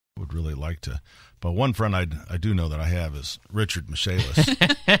would really like to. But one friend I do know that I have is Richard Michaelis.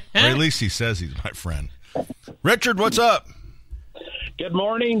 Or at least he says he's my friend. Richard, what's up? Good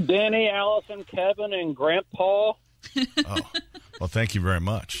morning, Denny, Allison, Kevin, and Grandpa. Oh, well, thank you very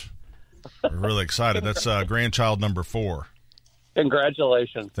much. We're really excited. That's grandchild number 4.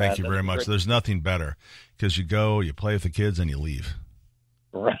 Congratulations. Thank you very much. Great. There's nothing better because you go, you play with the kids, and you leave.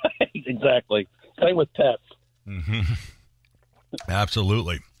 Right, exactly. Same with pets. Mm-hmm.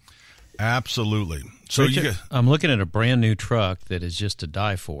 Absolutely. So Richard, I'm looking at a brand new truck that is just to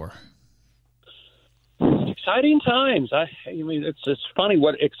die for. Exciting times. I mean, it's funny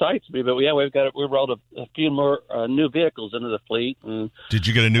what excites me, but we rolled a few more new vehicles into the fleet. And, did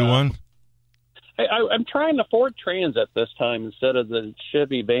you get a new one? I'm trying the Ford Transit this time instead of the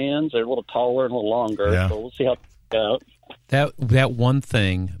Chevy vans. They're a little taller and a little longer, so we'll see how it goes. That one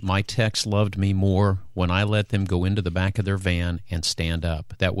thing, my techs loved me more when I let them go into the back of their van and stand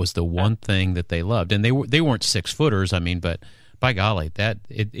up. That was the one thing that they loved, and they weren't 6-footers. I mean, but by golly,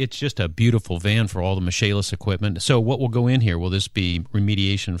 it's just a beautiful van for all the Michaelis equipment. So, what will go in here? Will this be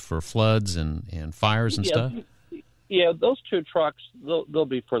remediation for floods and fires and stuff? Yeah, those 2 trucks they'll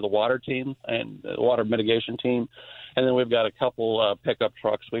be for the water team and the water mitigation team. And then we've got a couple pickup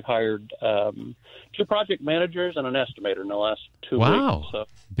trucks. We've hired 2 project managers and an estimator in the last 2 weeks. Wow, So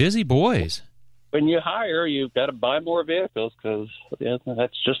busy boys. when you hire, you've got to buy more vehicles because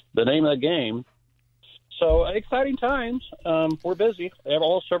that's just the name of the game. So exciting times. We're busy.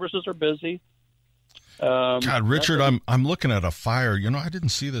 All services are busy. God, Richard, I'm looking at a fire. You know, I didn't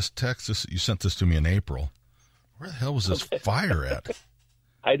see this text. You sent this to me in April. Where the hell was this fire at?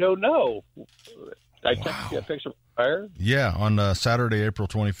 I don't know. I texted you a picture of the fire. Yeah, on Saturday, April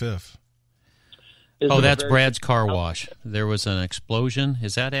 25th. That's Brad's car wash. There was an explosion.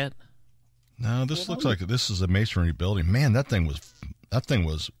 Is that it? No, this looks like this is a masonry building. Man, that thing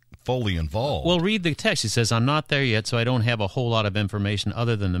was fully involved. Well, read the text. He says, I'm not there yet, so I don't have a whole lot of information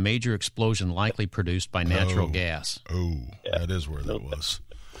other than the major explosion likely produced by natural gas. Oh, yeah. That is where that was.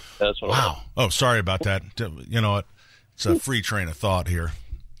 That's what wow. Oh, sorry about that. You know what? It's a free train of thought here.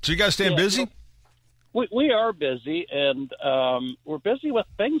 So you guys staying busy? We are busy, and we're busy with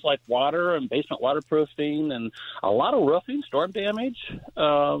things like water and basement waterproofing and a lot of roofing, storm damage,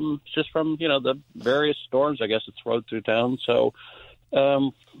 just from, the various storms, I guess, it's rode through town. So,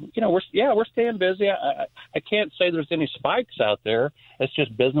 we're staying busy. I can't say there's any spikes out there. It's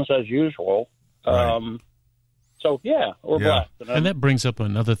just business as usual. Right. We're blessed. And that brings up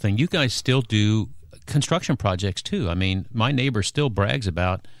another thing. You guys still do construction projects, too. I mean, my neighbor still brags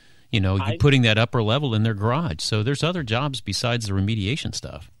about, you putting that upper level in their garage. So there's other jobs besides the remediation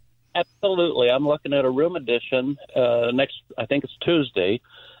stuff. Absolutely. I'm looking at a room addition I think it's Tuesday.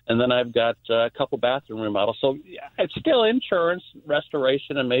 And then I've got a couple bathroom remodels. So it's still insurance,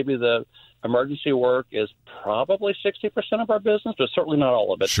 restoration, and maybe the emergency work is probably 60% of our business, but certainly not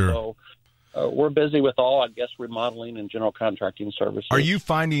all of it. Sure. So we're busy with all, I guess, remodeling and general contracting services. Are you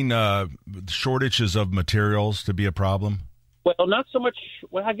finding shortages of materials to be a problem? Well, not so much.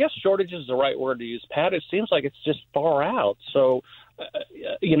 Well, I guess shortage is the right word to use, Pat. It seems like it's just far out. So,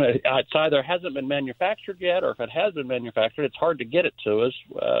 it's either hasn't been manufactured yet, or if it has been manufactured, it's hard to get it to us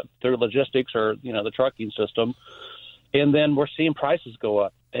through logistics or, the trucking system. And then we're seeing prices go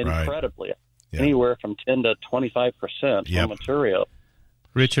up incredibly, anywhere from 10 to 25% on material.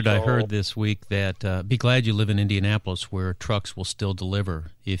 Richard, I heard this week that be glad you live in Indianapolis where trucks will still deliver.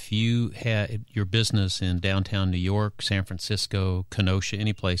 If you had your business in downtown New York, San Francisco, Kenosha,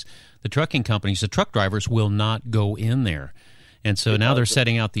 any place, the trucking companies, the truck drivers will not go in there. And so now they're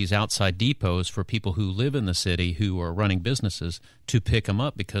setting out these outside depots for people who live in the city who are running businesses to pick them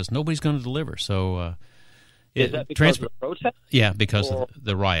up because nobody's going to deliver. So is that because of the protests? Yeah, because of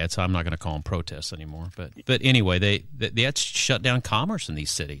the riots. I'm not going to call them protests anymore. But anyway, that's shut down commerce in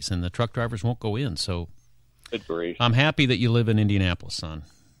these cities, and the truck drivers won't go in. So good grief. I'm happy that you live in Indianapolis, son.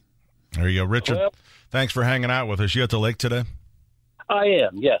 There you go, Richard. Well, thanks for hanging out with us. You at the lake today? I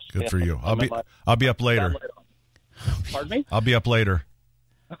am, yes. Good for you. I'll be up later. Pardon me? I'll be up later.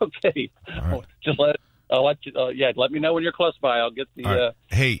 Okay. Right. I'll let you. Let me know when you're close by. I'll get the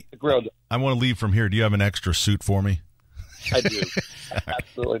the grill. I want to leave from here. Do you have an extra suit for me? I do.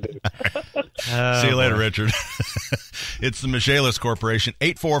 Absolutely do. See you later, Richard. It's the Michaelis Corporation,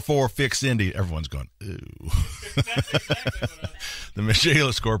 844-FIX-INDY. Everyone's going, ooh. The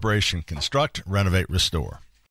Michaelis Corporation, construct, renovate, restore.